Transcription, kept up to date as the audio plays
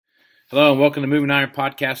Hello and welcome to Moving Iron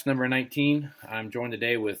Podcast number 19. I'm joined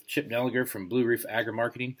today with Chip Nellinger from Blue Reef Agri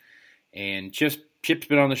Marketing. And Chip's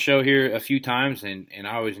been on the show here a few times, and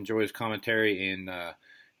I always enjoy his commentary, and I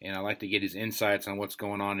like to get his insights on what's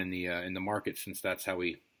going on in the market, since that's how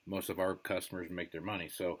most of our customers make their money.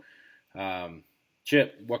 So,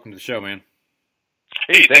 Chip, welcome to the show, man.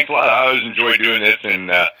 Hey, thanks a lot. I always enjoy doing this,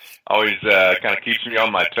 and always kind of keeps me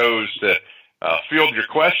on my toes to field your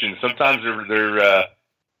questions. Sometimes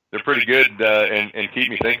they're pretty good and keep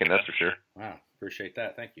me thinking. That's for sure. Wow, appreciate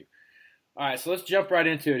that. Thank you. All right, so let's jump right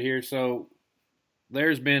into it here. So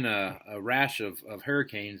there's been a rash of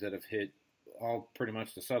hurricanes that have hit all pretty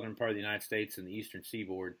much the southern part of the United States and the eastern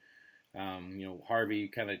seaboard. Harvey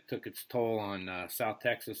kind of took its toll on South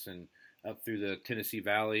Texas and up through the Tennessee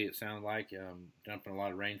Valley, it sounded like, dumping a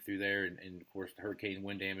lot of rain through there, and of course the hurricane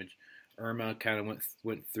wind damage. Irma kind of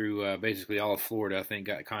went through basically all of Florida. I think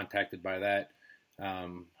got contacted by that.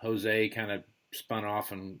 Jose kind of spun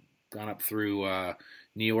off and gone up through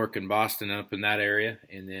New York and Boston, up in that area,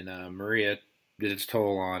 and then Maria did its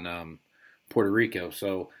toll on Puerto Rico.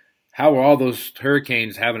 So, how are all those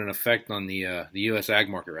hurricanes having an effect on the U.S. ag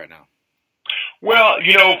market right now? Well,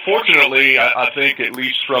 fortunately, I think at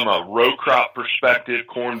least from a row crop perspective,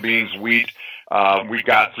 corn, beans, wheat, we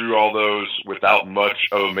got through all those without much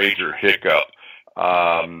of a major hiccup.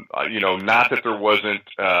 Not that there wasn't,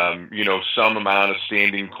 some amount of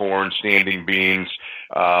standing corn, standing beans,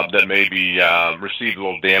 that maybe, received a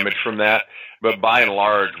little damage from that. But by and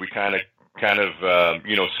large, we kind of,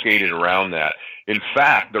 skated around that. In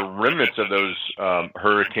fact, the remnants of those,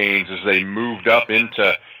 hurricanes as they moved up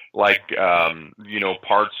into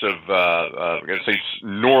parts of, I'm going to say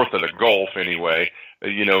north of the Gulf anyway,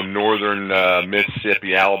 northern,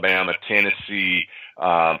 Mississippi, Alabama, Tennessee,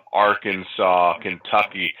 Arkansas,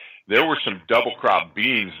 Kentucky, there were some double crop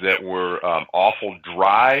beans that were awful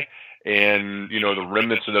dry, and the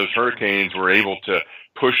remnants of those hurricanes were able to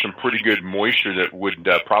push some pretty good moisture that would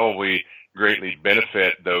probably greatly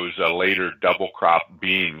benefit those later double crop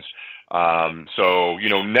beans. So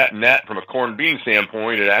net from a corn bean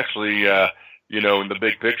standpoint, it actually in the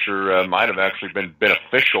big picture might have actually been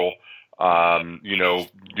beneficial,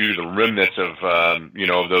 due to the remnants of,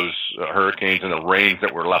 those hurricanes and the rains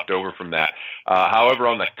that were left over from that. However,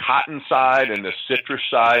 on the cotton side and the citrus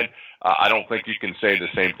side, I don't think you can say the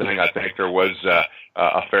same thing. I think there was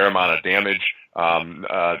a fair amount of damage,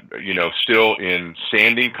 still in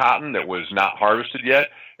standing cotton that was not harvested yet,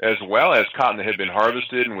 as well as cotton that had been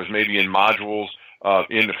harvested and was maybe in modules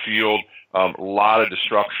in the field. A lot of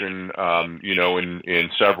destruction, in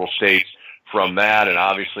several states from that, and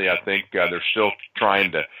obviously I think they're still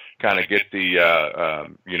trying to kind of get the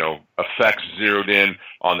effects zeroed in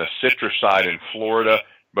on the citrus side in Florida,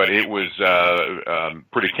 but it was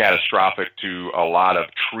pretty catastrophic to a lot of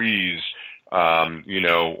trees,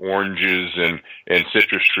 oranges and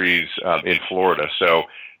citrus trees in Florida. So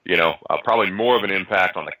probably more of an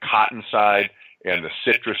impact on the cotton side and the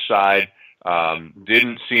citrus side.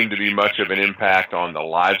 Didn't seem to be much of an impact on the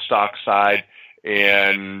livestock side.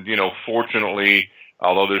 And, fortunately,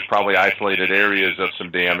 although there's probably isolated areas of some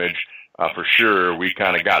damage, for sure, we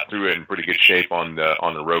kind of got through it in pretty good shape on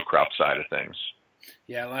the row crop side of things.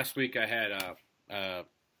 Yeah, last week I had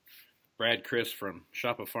Brad Chris from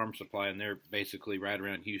Shop at Farm Supply, and they're basically right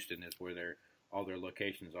around Houston is where all their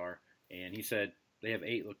locations are. And he said they have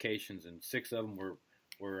 8 locations, and 6 of them were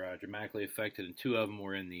dramatically affected, and 2 of them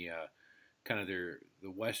were in the kind of the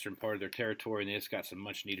western part of their territory, and they just got some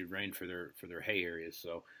much needed rain for their hay areas.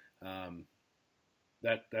 So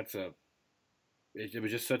it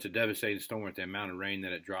was just such a devastating storm with the amount of rain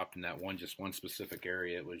that it dropped in that one specific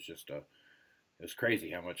area. It was just it was crazy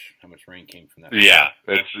how much rain came from that. Yeah,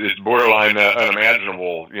 it's borderline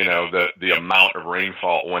unimaginable. The amount of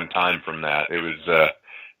rainfall at one time from that. It was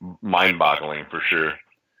mind-boggling for sure.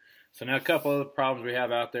 So now a couple of the problems we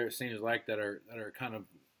have out there, it seems like that are kind of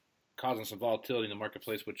causing some volatility in the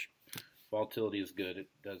marketplace, which volatility is good. It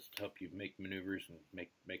does help you make maneuvers and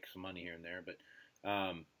make some money here and there. But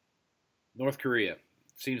North Korea,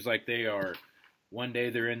 seems like they are, one day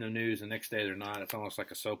they're in the news, the next day they're not. It's almost like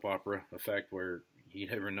a soap opera effect where you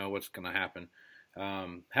never know what's going to happen.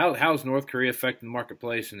 How's North Korea affecting the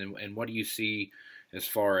marketplace, and what do you see as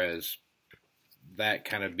far as that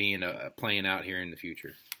kind of being playing out here in the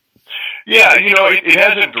future? Yeah, it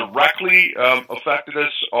hasn't directly affected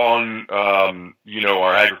us on,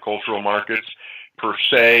 our agricultural markets per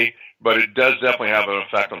se, but it does definitely have an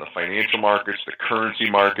effect on the financial markets, the currency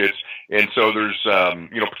markets. And so there's,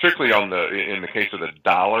 particularly in the case of the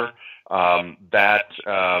dollar,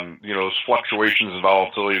 those fluctuations and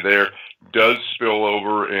volatility there does spill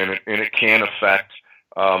over, and it can affect,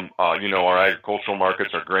 our agricultural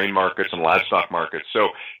markets, our grain markets, and livestock markets. So,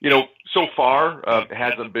 so far, it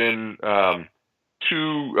hasn't been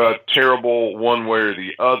too terrible one way or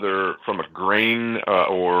the other from a grain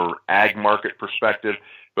or ag market perspective.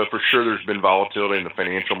 But for sure, there's been volatility in the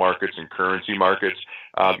financial markets and currency markets.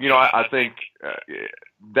 I think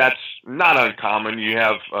that's not uncommon. You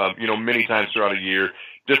have, many times throughout a year,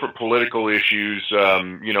 different political issues,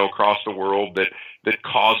 across the world that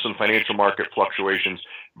cause some financial market fluctuations.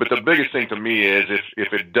 But the biggest thing to me is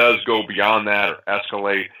if it does go beyond that or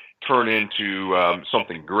escalate, turn into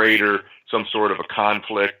something greater, some sort of a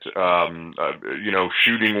conflict,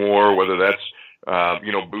 shooting war, whether that's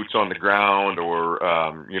boots on the ground or,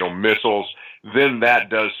 missiles, then that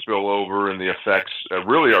does spill over and the effects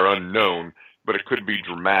really are unknown, but it could be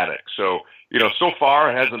dramatic. So, so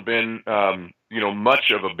far it hasn't been,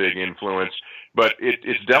 much of a big influence, but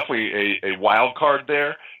it's definitely a wild card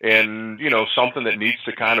there and, something that needs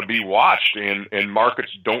to kind of be watched and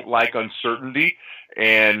markets don't like uncertainty.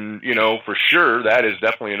 And, for sure, that is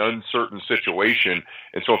definitely an uncertain situation.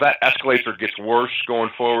 And so if that escalates or gets worse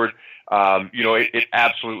going forward, it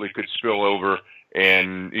absolutely could spill over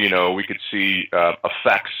and, we could see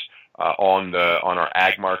effects on our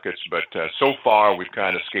ag markets. But so far, we've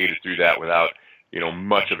kind of skated through that without,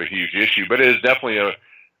 much of a huge issue. But it is definitely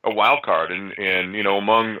a wild card. And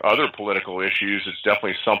among other political issues, it's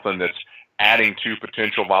definitely something that's adding to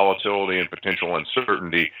potential volatility and potential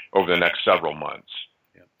uncertainty over the next several months.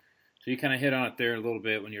 Yeah. So you kind of hit on it there a little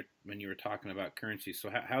bit when you were talking about currency. So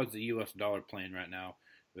how's the U.S. dollar playing right now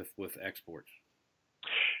with exports?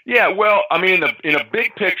 Yeah, well, I mean, in a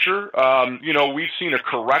big picture, we've seen a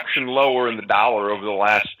correction lower in the dollar over the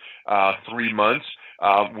last 3 months.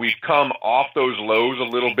 We've come off those lows a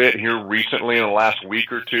little bit here recently in the last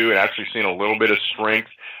week or two and actually seen a little bit of strength.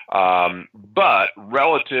 But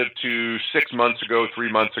relative to 6 months ago,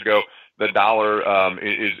 3 months ago, the dollar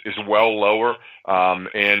is well lower,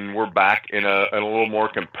 and we're back in a little more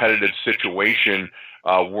competitive situation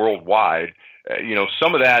worldwide.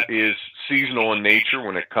 Some of that is seasonal in nature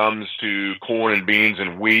when it comes to corn and beans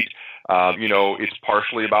and wheat. It's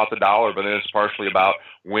partially about the dollar, but then it's partially about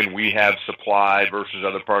when we have supply versus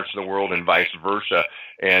other parts of the world and vice versa.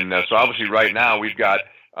 And so obviously right now we've got,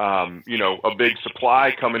 a big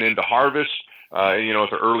supply coming into harvest, at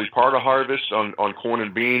the early part of harvest on corn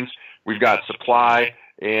and beans. We've got supply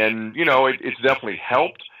and, it's definitely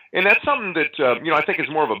helped. And that's something that, I think is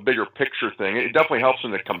more of a bigger picture thing. It definitely helps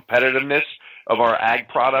in the competitiveness of our ag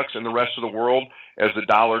products in the rest of the world as the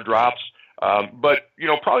dollar drops. But,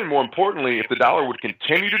 probably more importantly, if the dollar would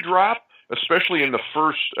continue to drop, especially in the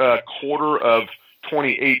first quarter of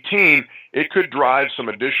 2018, it could drive some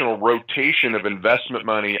additional rotation of investment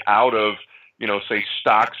money out of, say,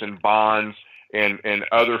 stocks and bonds and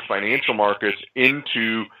other financial markets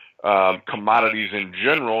into commodities in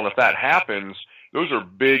general. And if that happens, those are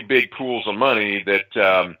big, big pools of money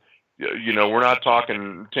that, we're not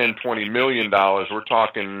talking 10, $20 million. We're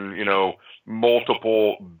talking,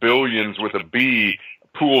 multiple billions with a B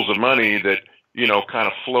pools of money that, kind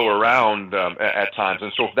of flow around at times.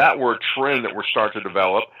 And so if that were a trend that we're starting to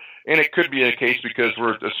develop, and it could be a case because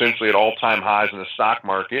we're essentially at all-time highs in the stock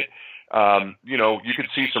market, you could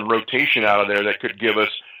see some rotation out of there that could give us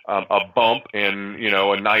a bump and,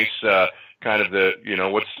 a nice kind of the,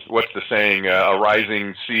 what's the saying, a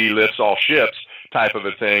rising sea lifts all ships type of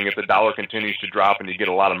a thing if the dollar continues to drop and you get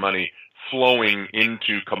a lot of money flowing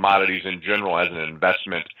into commodities in general as an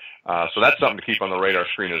investment. So that's something to keep on the radar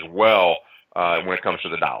screen as well when it comes to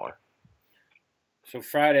the dollar. So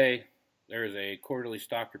Friday, there was a quarterly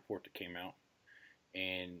stock report that came out.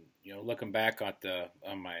 And, looking back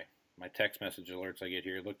on my text message alerts I get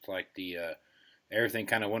here, it looked like everything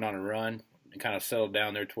kind of went on a run and kind of settled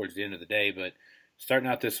down there towards the end of the day. But starting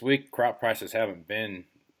out this week, crop prices haven't been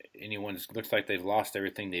looks like they've lost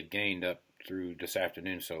everything they've gained up through this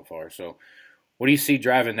afternoon so far. So what do you see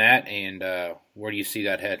driving that, and where do you see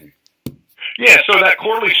that heading? Yeah, so that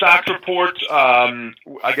quarterly stocks report,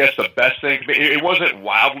 I guess the best thing, it wasn't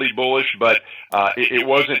wildly bullish, but it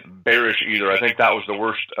wasn't bearish either. I think that was the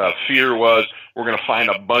worst fear was we're going to find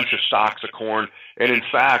a bunch of stalks of corn. And in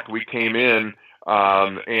fact, we came in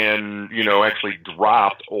and, actually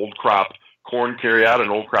dropped old crop corn carryout and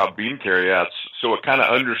old crop bean carryouts. So it kind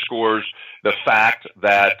of underscores the fact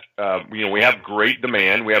that, we have great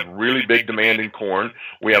demand. We have really big demand in corn.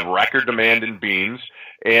 We have record demand in beans.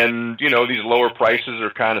 And, these lower prices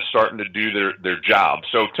are kind of starting to do their job.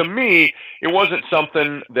 So to me, it wasn't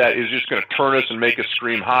something that is just going to turn us and make us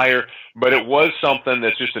scream higher, but it was something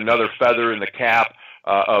that's just another feather in the cap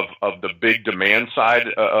of the big demand side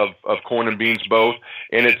of corn and beans both,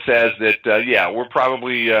 and it says that we're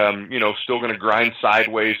probably still going to grind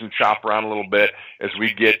sideways and chop around a little bit as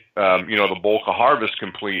we get the bulk of harvest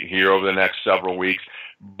complete here over the next several weeks.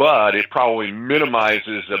 But it probably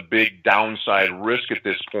minimizes a big downside risk at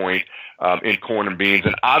this point in corn and beans.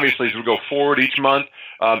 And obviously, as we go forward each month,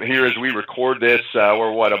 here as we record this,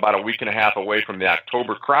 we're about a week and a half away from the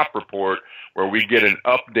October crop report, where we get an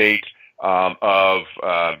update of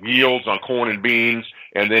yields on corn and beans,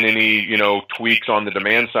 and then any tweaks on the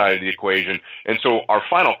demand side of the equation. And so our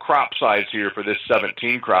final crop size here for this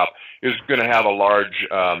 17 crop is going to have a large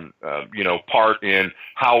part in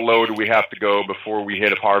how low do we have to go before we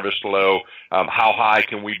hit a harvest low, how high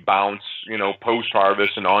can we bounce post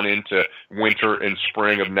harvest and on into winter and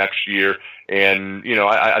spring of next year. And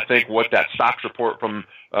I think what that stocks report from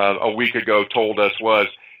a week ago told us was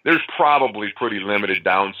there's probably pretty limited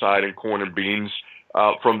downside in corn and beans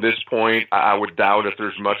from this point. I would doubt if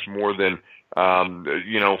there's much more than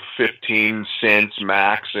 15 cents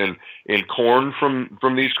max in corn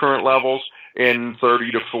from these current levels, and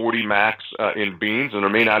 30 to 40 max in beans, and there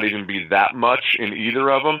may not even be that much in either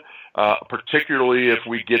of them, particularly if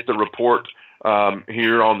we get the report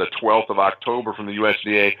here on the 12th of October from the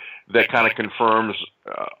USDA that kind of confirms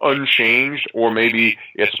unchanged, or maybe,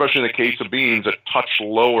 especially in the case of beans, a touch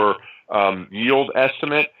lower yield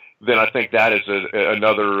estimate. Then I think that is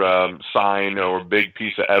another sign or big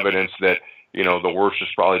piece of evidence that the worst is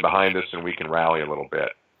probably behind us and we can rally a little bit.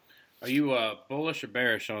 Are you bullish or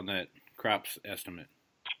bearish on that crops estimate?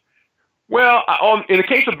 Well, in the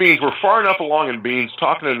case of beans, we're far enough along in beans,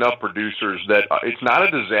 talking to enough producers that it's not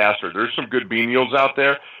a disaster. There's some good bean yields out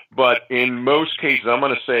there, but in most cases, I'm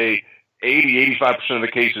going to say 80-85% of the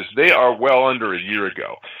cases, they are well under a year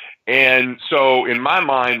ago. And so in my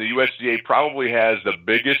mind, the USDA probably has the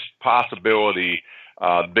biggest possibility,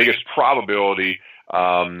 biggest probability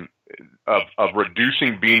of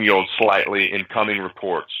reducing bean yields slightly in coming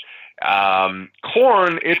reports.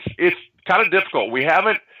 Corn, it's kind of difficult. We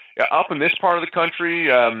haven't, up in this part of the country,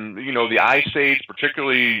 the I states,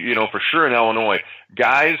 particularly, for sure in Illinois,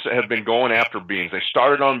 guys have been going after beans. They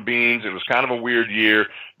started on beans. It was kind of a weird year.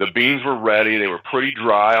 The beans were ready. They were pretty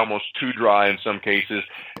dry, almost too dry in some cases,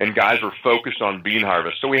 and guys were focused on bean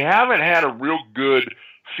harvest. So we haven't had a real good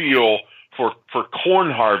feel for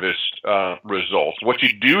corn harvest results. What you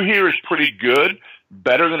do here is pretty good,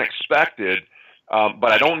 better than expected,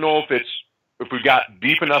 but I don't know if we got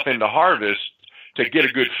deep enough into harvest to get a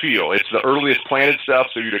good feel. It's the earliest planted stuff,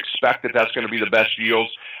 so you'd expect that that's going to be the best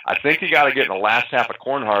yields. I think you got to get in the last half of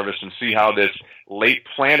corn harvest and see how this late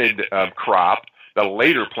planted crop, the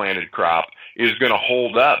later planted crop, is going to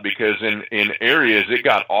hold up, because in areas it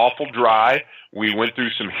got awful dry. We went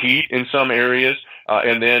through some heat in some areas,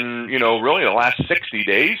 and then really the last 60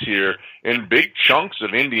 days here in big chunks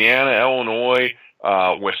of Indiana, Illinois,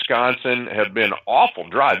 Wisconsin have been awful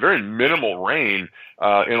dry, very minimal rain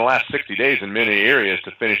in the last 60 days in many areas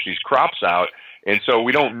to finish these crops out. And so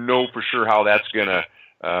we don't know for sure how that's gonna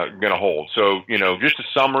hold. So, just a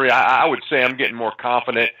summary, I would say I'm getting more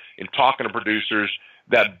confident in talking to producers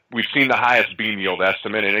that we've seen the highest bean yield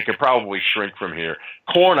estimate, and it can probably shrink from here.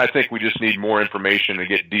 Corn, I think we just need more information to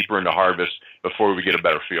get deeper into harvest before we get a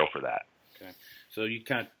better feel for that. Okay. So you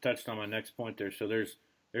kind of touched on my next point there. So there's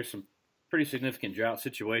some pretty significant drought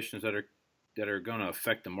situations that are going to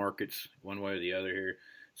affect the markets one way or the other here.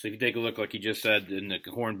 So if you take a look, like you just said, in the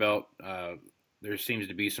Corn Belt, there seems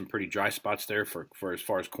to be some pretty dry spots there for as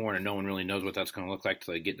far as corn, and no one really knows what that's going to look like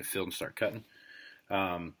until they get in the field and start cutting.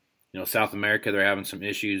 South America, they're having some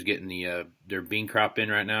issues getting their bean crop in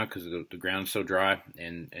right now because the ground's so dry,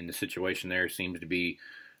 and the situation there seems to be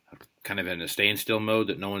kind of in a standstill mode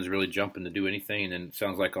that no one's really jumping to do anything. And then it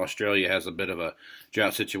sounds like Australia has a bit of a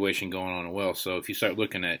drought situation going on as well. So if you start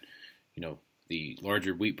looking at, the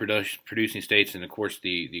larger wheat producing states, and of course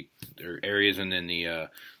their areas, and then the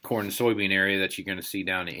corn and soybean area that you're going to see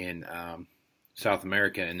down in South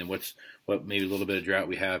America, and then what maybe a little bit of drought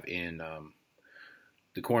we have in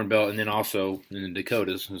the Corn Belt, and then also in the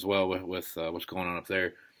Dakotas as well with what's going on up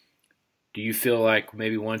there. Do you feel like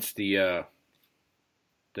maybe once the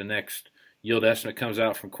next yield estimate comes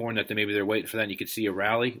out from corn that maybe they're waiting for that, and you could see a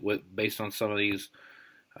rally based on some of these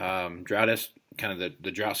kind of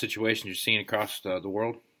the drought situations you're seeing across the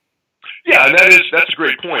world? Yeah, and that's a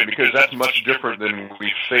great point, because that's much different than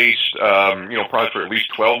we faced, probably for at least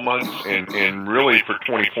 12 months and really for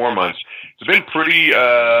 24 months. It's been pretty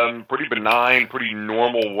benign, pretty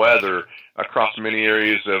normal weather across many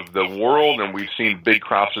areas of the world, and we've seen big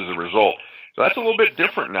crops as a result. So that's a little bit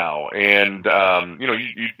different now. And,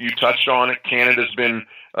 you touched on it. Canada's been,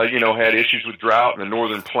 had issues with drought in the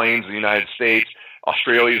northern plains of the United States.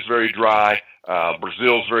 Australia's very dry.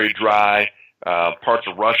 Brazil's very dry. Parts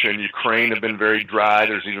of Russia and Ukraine have been very dry.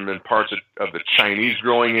 There's even been parts of the Chinese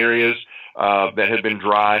growing areas that have been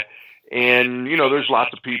dry. And, there's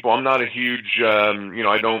lots of people. I'm not a huge,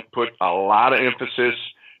 I don't put a lot of emphasis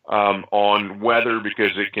on weather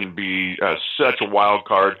because it can be such a wild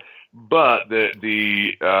card. But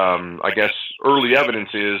the I guess early evidence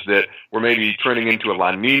is that we're maybe trending into a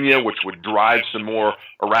La Nina, which would drive some more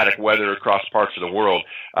erratic weather across parts of the world.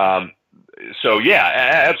 So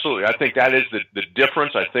yeah, absolutely. I think that is the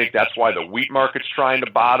difference. I think that's why the wheat market's trying to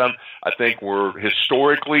bottom. I think we're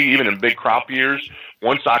historically, even in big crop years,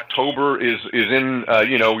 once October is in,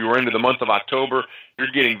 we were into the month of October,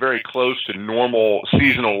 you're getting very close to normal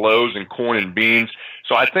seasonal lows in corn and beans.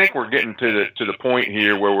 So I think we're getting to the point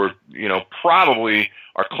here where we're, probably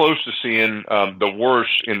are close to seeing the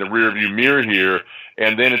worst in the rearview mirror here.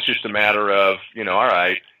 And then it's just a matter of, all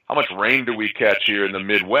right, how much rain do we catch here in the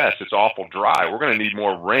Midwest? It's awful dry. We're going to need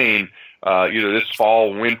more rain either this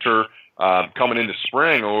fall, winter, coming into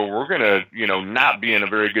spring, or we're going to, not be in a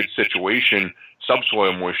very good situation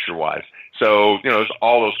subsoil moisture-wise. So, there's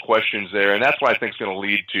all those questions there, and that's what I think is going to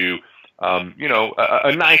lead to,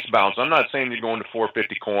 a nice bounce. I'm not saying you're going to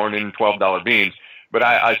 $4.50 corn and $12 beans, but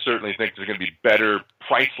I certainly think there's going to be better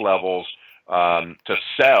price levels to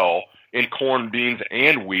sell in corn, beans,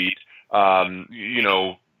 and wheat,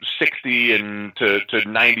 60 and to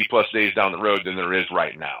 90 plus days down the road than there is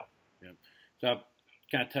right now. Yeah. So I've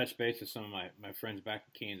kind of touched base with some of my friends back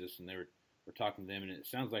in Kansas, and we're talking to them, and it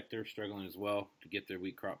sounds like they're struggling as well to get their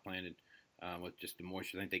wheat crop planted with just the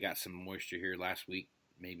moisture. I think they got some moisture here last week.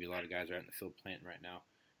 Maybe a lot of guys are out in the field planting right now,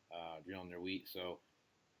 drilling their wheat. So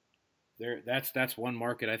that's one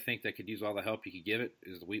market I think that could use all the help you could give it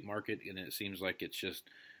is the wheat market, and it seems like it's just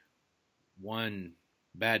one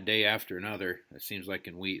bad day after another, it seems like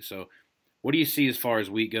in wheat. So what do you see as far as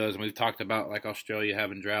wheat goes? And we've talked about like Australia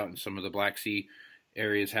having drought and some of the Black Sea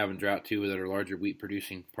areas having drought too that are larger wheat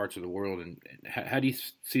producing parts of the world. And how do you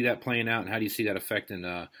see that playing out, and how do you see that affecting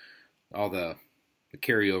all the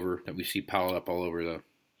carryover that we see piled up all over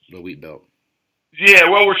the wheat belt? Yeah,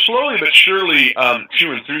 well, we're slowly but surely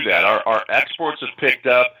chewing through that. Our exports have picked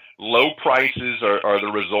up. Low prices are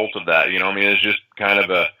the result of that. It's just kind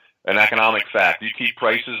of an economic fact. You keep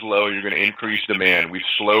prices low, you're going to increase demand. We've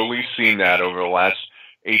slowly seen that over the last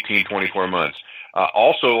 18, 24 months.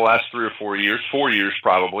 Also, the last 3 or 4 years, 4 years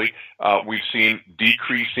probably, we've seen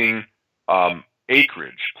decreasing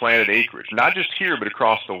planted acreage, not just here, but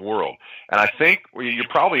across the world. And I think you're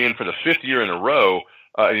probably in for the 5th year in a row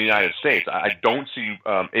in the United States. I don't see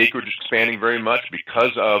acreage expanding very much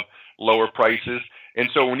because of lower prices. And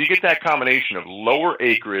so when you get that combination of lower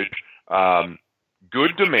acreage,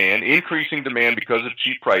 good demand, increasing demand because of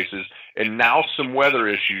cheap prices, and now some weather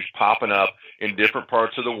issues popping up in different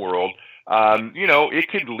parts of the world, it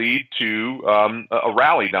could lead to a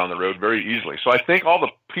rally down the road very easily. So I think all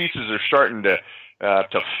the pieces are starting to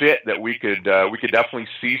fit that we could definitely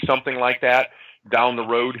see something like that down the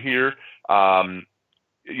road here.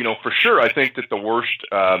 For sure, I think that the worst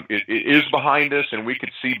it is behind us, and we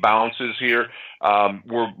could see bounces here.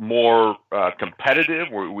 We're more competitive.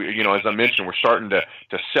 As I mentioned, we're starting to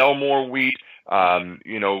sell more wheat.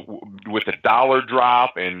 With the dollar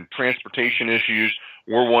drop and transportation issues,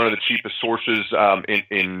 we're one of the cheapest sources of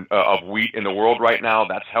wheat in the world right now.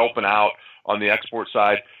 That's helping out on the export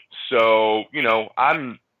side. So,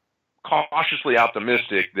 I'm cautiously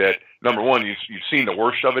optimistic that, number one, you've seen the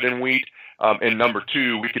worst of it in wheat. And number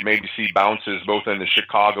two, we could maybe see bounces both in the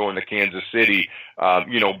Chicago and the Kansas City,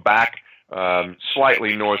 back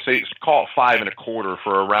slightly north. Say, call it 5.25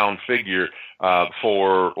 for a round figure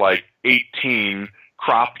for like 18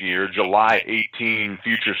 crop year, July 18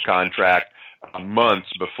 futures contract months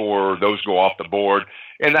before those go off the board.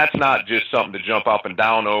 And that's not just something to jump up and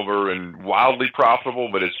down over and wildly profitable,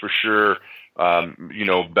 but it's for sure,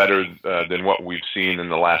 better than what we've seen in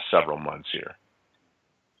the last several months here.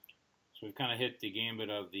 So we've kind of hit the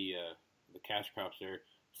gambit of the cash crops there.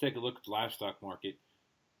 Let's take a look at the livestock market.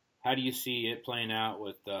 How do you see it playing out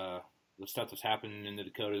with the stuff that's happening in the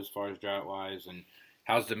Dakotas as far as drought-wise, and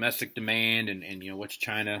how's domestic demand, and what's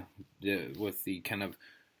China with the kind of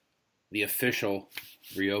the official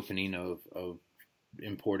reopening of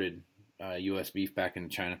imported U.S. beef back into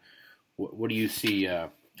China? What do you see?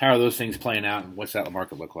 How are those things playing out, and what's that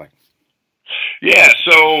market look like? Yeah,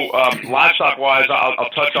 so livestock-wise, I'll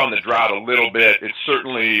touch on the drought a little bit. It's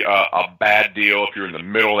certainly a bad deal if you're in the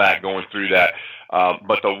middle of that, going through that.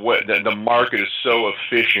 But the market is so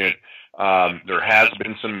efficient There has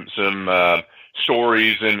been some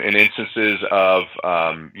stories and instances of,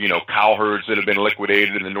 cow herds that have been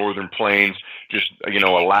liquidated in the northern plains, just, a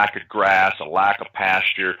lack of grass, a lack of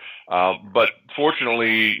pasture. But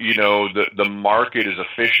fortunately, the market is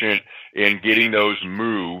efficient in getting those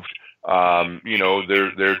moved.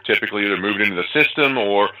 They're typically either moved into the system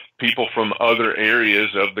or people from other areas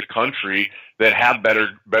of the country that have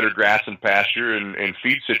better grass and pasture and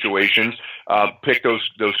feed situations, pick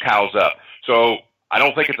those cows up. So I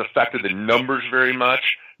don't think it's affected the numbers very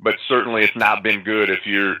much, but certainly it's not been good if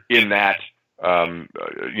you're in that,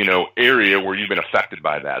 area where you've been affected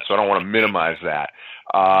by that. So I don't want to minimize that.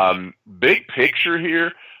 Big picture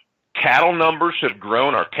here, cattle numbers have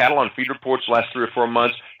grown. Our cattle on feed reports the last 3 or 4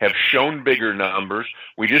 months have shown bigger numbers.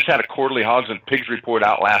 We just had a quarterly hogs and pigs report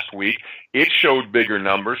out last week. It showed bigger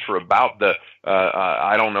numbers for about the,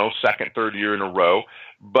 second, third year in a row.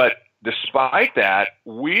 But despite that,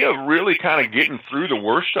 we are really kind of getting through the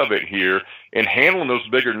worst of it here and handling those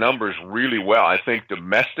bigger numbers really well. I think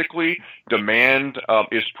domestically, demand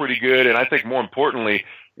is pretty good. And I think more importantly,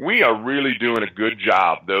 we are really doing a good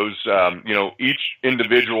job. Those, each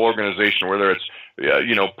individual organization, whether it's,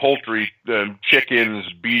 poultry, chickens,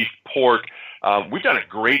 beef, pork, we've done a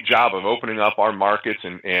great job of opening up our markets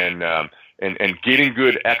and getting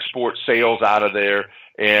good export sales out of there.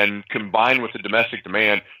 And combined with the domestic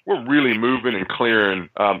demand, we're really moving and clearing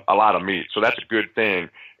a lot of meat. So that's a good thing.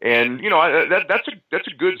 And, that's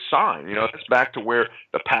a good sign. That's back to where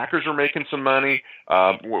the packers are making some money.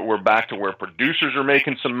 We're back to where producers are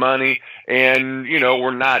making some money. And,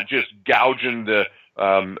 we're not just gouging the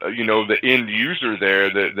end user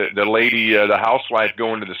there, the lady, the housewife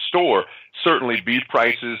going to the store. Certainly beef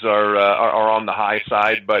prices are on the high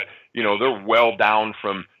side, but, they're well down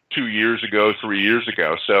from 2 years ago, 3 years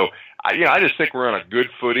ago. So, I just think we're on a good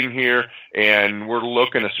footing here, and we're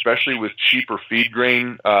looking, especially with cheaper feed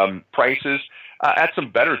grain prices, at some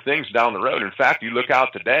better things down the road. In fact, you look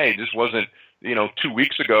out today, this wasn't, 2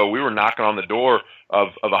 weeks ago, we were knocking on the door of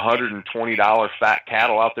 $120 fat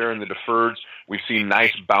cattle out there in the deferreds. We've seen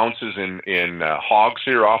nice bounces in hogs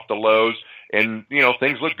here off the lows, and,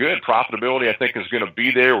 things look good. Profitability, I think, is going to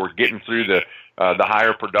be there. We're getting through the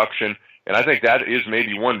higher production. And I think that is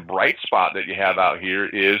maybe one bright spot that you have out here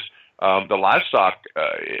is the livestock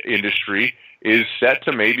industry is set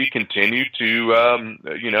to maybe continue to,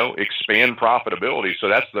 expand profitability. So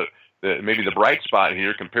that's maybe the bright spot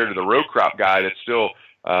here compared to the row crop guy that's still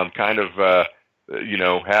having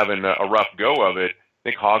a rough go of it. I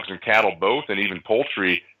think hogs and cattle both, and even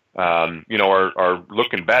poultry, are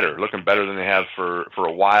looking better than they have for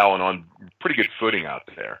a while and on pretty good footing out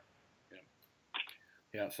there.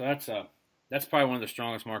 Yeah, so that's probably one of the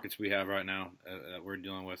strongest markets we have right now that we're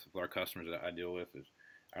dealing with our customers that I deal with. Is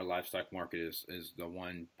our livestock market is the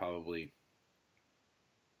one probably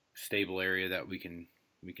stable area that we can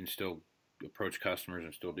still approach customers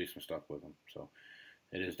and still do some stuff with them. So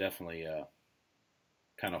it is definitely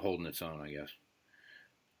kind of holding its own, I guess.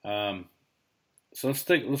 So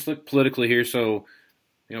let's look politically here. So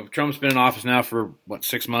Trump's been in office now for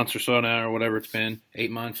 6 months or so now, or whatever it's been,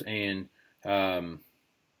 8 months, and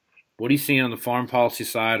what are you seeing on the farm policy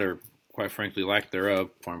side, or quite frankly, lack thereof,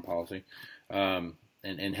 farm policy,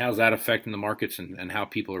 and how's that affecting the markets and how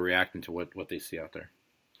people are reacting to what they see out there?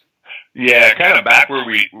 Yeah, kind of back where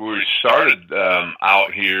we started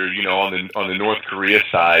out here, on the North Korea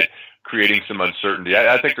side, creating some uncertainty.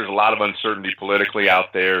 I think there's a lot of uncertainty politically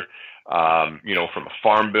out there, from a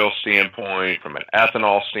farm bill standpoint, from an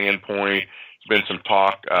ethanol standpoint. There's been some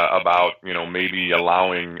talk about, maybe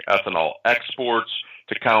allowing ethanol exports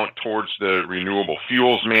to count towards the renewable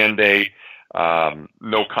fuels mandate.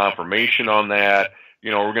 No confirmation on that.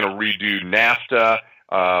 We're going to redo NAFTA.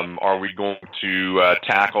 Are we going to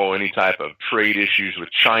tackle any type of trade issues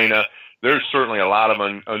with China? There's certainly a lot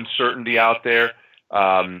of uncertainty out there.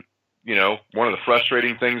 One of the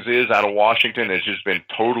frustrating things is out of Washington has just been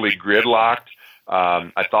totally gridlocked.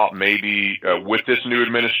 I thought maybe with this new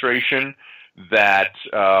administration that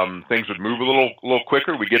things would move a little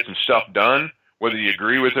quicker. We get some stuff done, whether you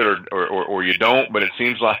agree with it or you don't, but it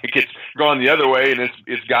seems like it's gone the other way, and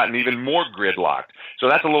it's gotten even more gridlocked. So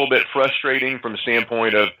that's a little bit frustrating from the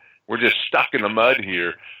standpoint of we're just stuck in the mud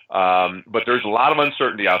here. But there's a lot of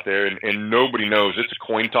uncertainty out there, and nobody knows. It's a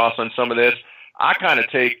coin toss on some of this. I kind of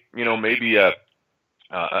take, maybe a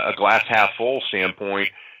glass half full standpoint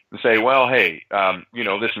and say, well, hey,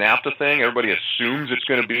 this NAFTA thing, everybody assumes it's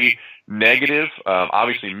going to be negative.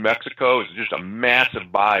 Obviously, Mexico is just a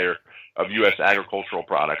massive buyer of U.S. agricultural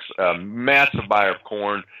products, massive buyer of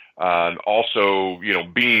corn, also,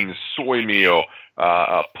 beans, soy meal,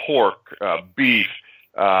 pork, beef.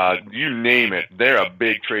 you name it, they're a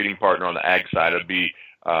big trading partner on the ag side. It'd be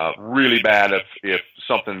really bad if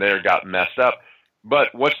something there got messed up.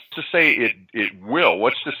 But what's to say it will?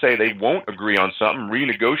 What's to say they won't agree on something,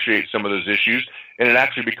 renegotiate some of those issues, and it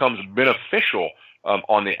actually becomes beneficial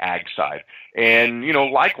on the ag side? And,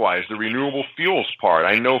 likewise, the renewable fuels part.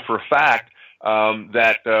 I know for a fact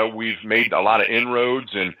that we've made a lot of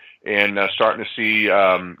inroads and starting to see,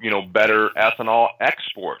 better ethanol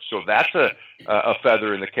exports. So that's a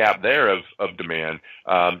feather in the cap there of demand.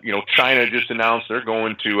 China just announced they're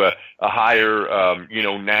going to a higher,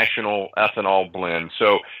 national ethanol blend.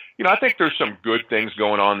 So, I think there's some good things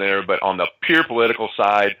going on there, but on the pure political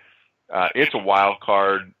side, it's a wild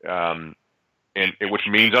card, which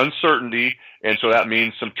means uncertainty. And so that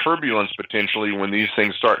means some turbulence potentially when these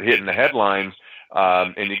things start hitting the headlines,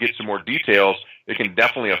 and you get some more details. It can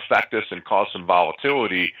definitely affect us and cause some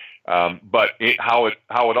volatility. But how it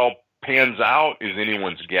all pans out is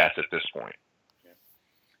anyone's guess at this point.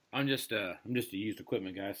 I'm just a used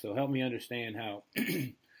equipment guy, so help me understand how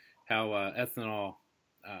ethanol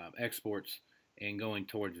exports and going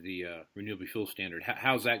towards the renewable fuel standard.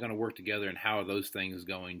 How's that going to work together, and how are those things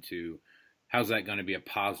how's that going to be a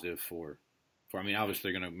positive for? I mean,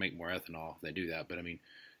 obviously they're going to make more ethanol if they do that, but I mean,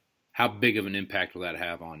 how big of an impact will that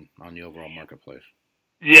have on the overall marketplace?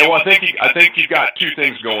 Yeah, well, I think you've got two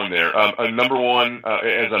things going there. Number one,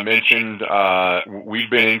 as I mentioned, we've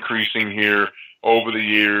been increasing here over the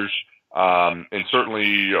years, and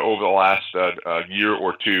certainly over the last year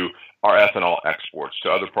or two, our ethanol exports to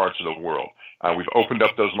other parts of the world. We've opened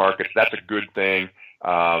up those markets. That's a good thing.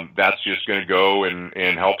 That's just going to go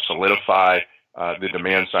and help solidify the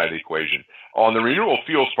demand side of the equation. On the renewable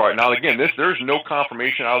fuels part, now again, there's no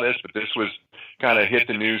confirmation out of this, but this was kind of hit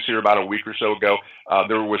the news here about a week or so ago.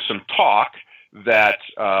 There was some talk that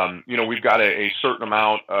we've got a certain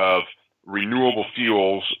amount of renewable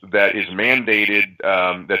fuels that is mandated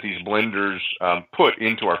that these blenders put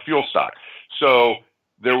into our fuel stock. So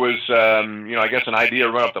there was, I guess, an idea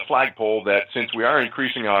run up the flagpole that since we are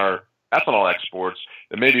increasing our ethanol exports,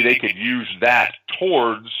 that maybe they could use that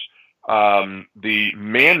towards the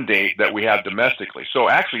mandate that we have domestically. So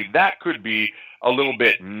actually that could be a little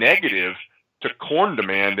bit negative to corn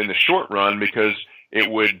demand in the short run, because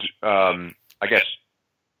it would,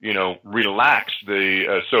 relax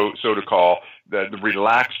the,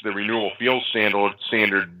 relax the renewable fuel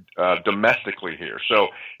standard domestically here. So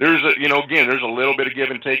there's there's a little bit of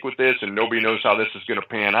give and take with this, and nobody knows how this is going to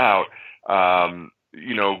pan out.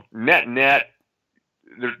 Net,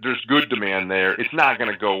 there's good demand there. It's not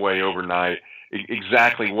going to go away overnight.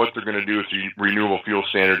 Exactly what they're going to do with the renewable fuel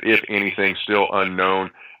standard, if anything, still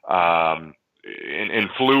unknown, and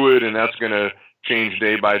fluid, and that's going to change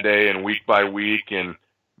day by day and week by week. And,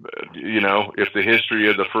 if the history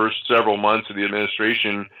of the first several months of the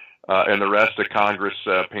administration and the rest of Congress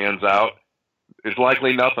pans out, it's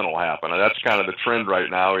likely nothing will happen. And that's kind of the trend right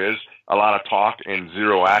now, is a lot of talk and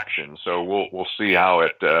zero action. So we'll see how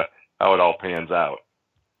it all pans out.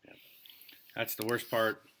 That's the worst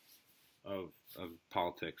part of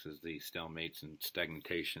politics, is the stalemates and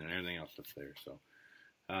stagnation and everything else that's there. So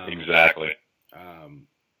exactly.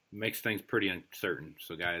 Makes things pretty uncertain.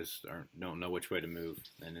 So guys don't know which way to move,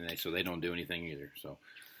 and then they don't do anything either. So,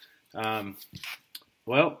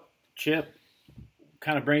 well, Chip,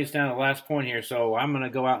 kind of brings us down to the last point here. So I'm going to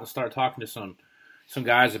go out and start talking to some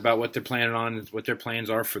guys about what they're planning on, what their plans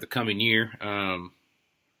are for the coming year.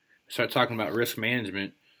 Start talking about risk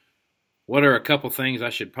management. What are a couple things I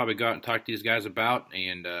should probably go out and talk to these guys about,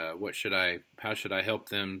 and how should I help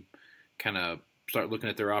them kind of start looking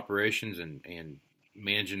at their operations and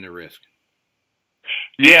managing the risk?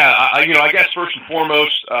 Yeah, I guess first and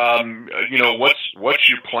foremost, what's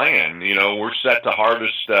your plan? We're set to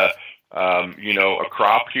harvest, a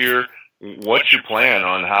crop here. What's your plan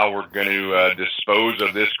on how we're going to dispose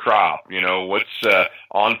of this crop? What's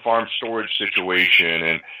on-farm storage situation?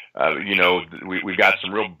 And, we've got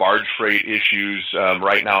some real barge freight issues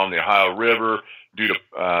right now on the Ohio River due to,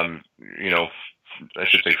 I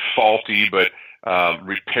should say faulty, but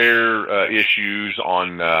repair issues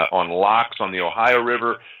on locks on the Ohio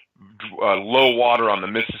River, low water on the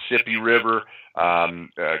Mississippi River,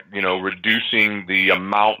 reducing the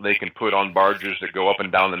amount they can put on barges that go up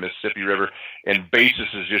and down the Mississippi River, and basis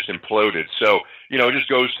has just imploded. So, it just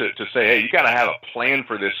goes to say, hey, you got to have a plan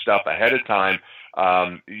for this stuff ahead of time.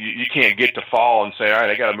 You can't get to fall and say, all right,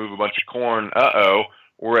 I got to move a bunch of corn.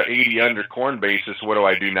 We're at 80 under corn basis. What do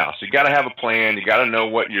I do now? So you got to have a plan. You got to know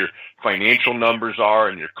what your financial numbers are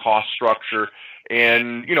and your cost structure.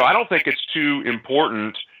 And, I don't think it's too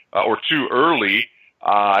important or too early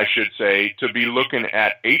I should say, to be looking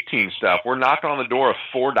at 18 stuff. We're knocking on the door of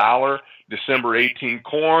 $4 December 18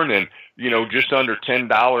 corn and, just under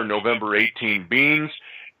 $10 November 18 beans.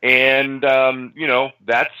 And,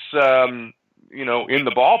 that's, in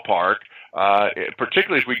the ballpark,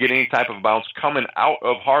 particularly if we get any type of bounce coming out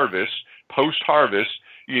of harvest, post-harvest.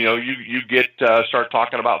 You get start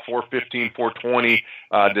talking about 415, 420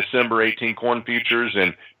 December 18 corn futures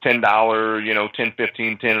and $10,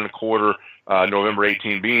 10.15, 10 and a quarter November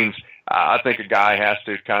 18 beans. I think a guy has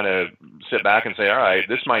to kind of sit back and say, all right,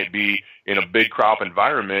 this might be in a big crop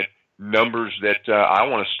environment numbers that I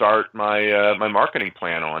want to start my my marketing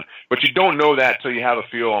plan on. But you don't know that till you have a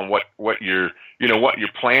feel on what your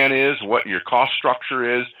plan is, what your cost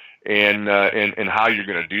structure is, and how you're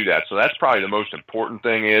going to do that. So that's probably the most important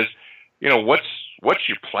thing is, what's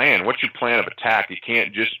your plan? What's your plan of attack? You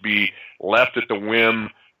can't just be left at the whim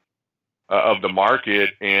of the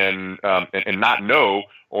market and not know,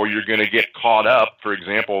 or you're going to get caught up. For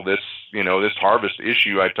example, this harvest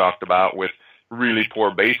issue I talked about with really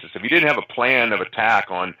poor basis. If you didn't have a plan of attack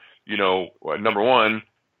on, number one,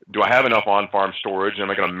 do I have enough on-farm storage? Am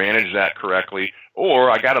I going to manage that correctly? Or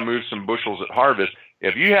I got to move some bushels at harvest.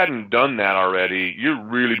 If you hadn't done that already, you're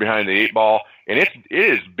really behind the eight ball, and it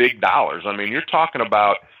is big dollars. I mean, you're talking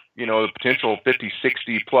about, the potential 50,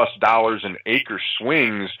 60 plus dollars an acre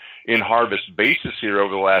swings in harvest basis here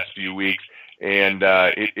over the last few weeks. And,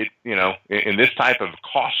 in this type of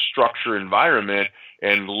cost structure environment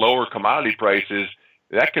and lower commodity prices,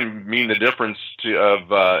 that can mean the difference of,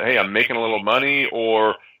 hey, I'm making a little money,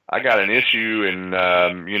 or I got an issue and,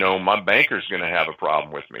 my banker's going to have a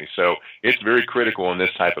problem with me. So it's very critical in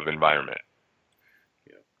this type of environment.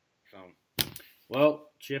 Yeah. Well,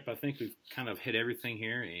 Chip, I think we've kind of hit everything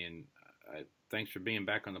here, and thanks for being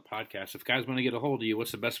back on the podcast. If guys want to get a hold of you,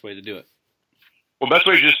 what's the best way to do it? Well, best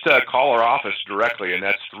way is just call our office directly, and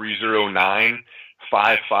that's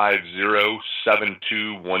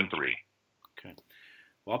 309-550-7213. Okay.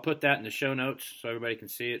 Well, I'll put that in the show notes so everybody can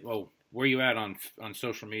see it. Well, where are you at on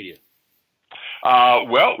social media?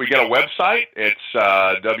 Well, we got a website. It's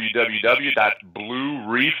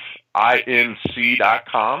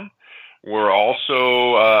www.bluereefinc.com. We're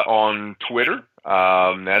also on Twitter.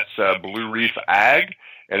 That's Blue Reef Ag.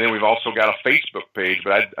 And then we've also got a Facebook page,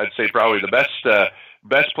 but I'd say probably the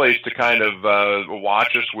best place to kind of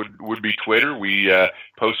watch us would be Twitter. We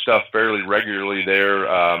post stuff fairly regularly there,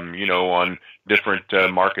 on different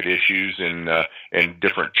market issues and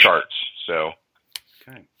different charts. So,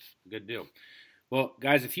 okay, good deal. Well,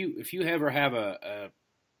 guys, if you ever have an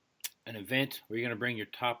event where you're going to bring your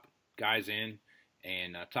top guys in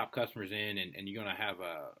and top customers in, and you're going to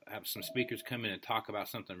have some speakers come in and talk about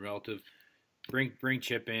something relative, Bring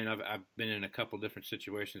Chip in. I've been in a couple different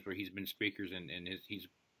situations where he's been speakers, and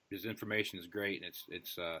his information is great, and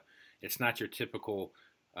it's not your typical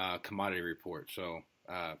commodity report. So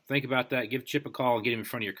think about that. Give Chip a call and get him in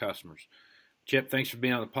front of your customers. Chip, thanks for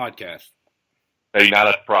being on the podcast. Hey, not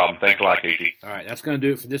a problem. Thanks a lot, Casey. All right, that's going to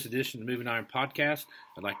do it for this edition of the Moving Iron Podcast.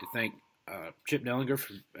 I'd like to thank Chip Nellinger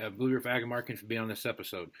from Blue Reef Ag Marketing for being on this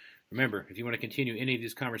episode. Remember, if you want to continue any of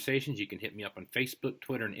these conversations, you can hit me up on Facebook,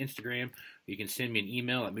 Twitter, and Instagram. You can send me an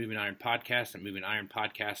email at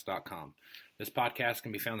movingironpodcast@movingironpodcast.com. This podcast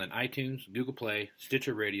can be found on iTunes, Google Play,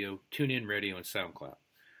 Stitcher Radio, TuneIn Radio, and SoundCloud.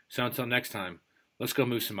 So until next time, let's go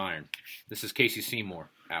move some iron. This is Casey Seymour,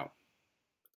 out.